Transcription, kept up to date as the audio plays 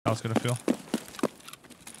how it's gonna feel.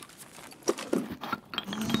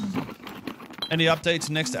 Any updates?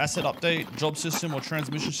 Next asset update, job system or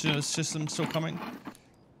transmission system still coming?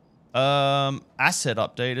 Asset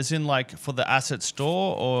update, as in like for the asset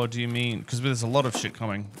store, or do you mean because there's a lot of shit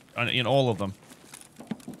coming in all of them?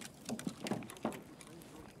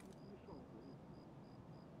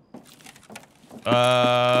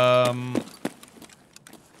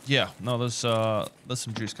 Yeah, no, there's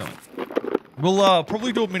some juice coming. We'll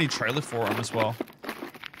probably do a mini trailer for him as well.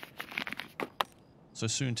 So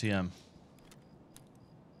soon TM.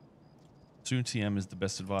 Soon TM is the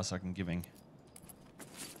best advice I can giving.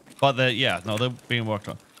 But yeah, no, they're being worked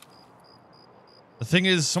on. The thing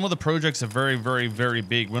is, some of the projects are very, very, very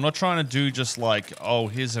big. We're not trying to do just like, oh,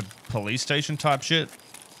 here's a police station type shit.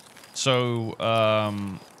 So,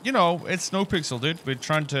 you know, it's NoPixel, dude. We're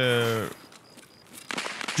trying to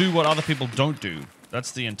do what other people don't do.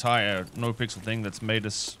 That's the entire NoPixel thing that's made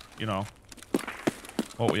us, you know,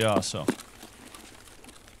 what we are, so.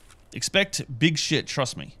 Expect big shit,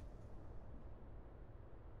 trust me.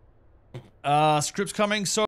 Scripts coming, so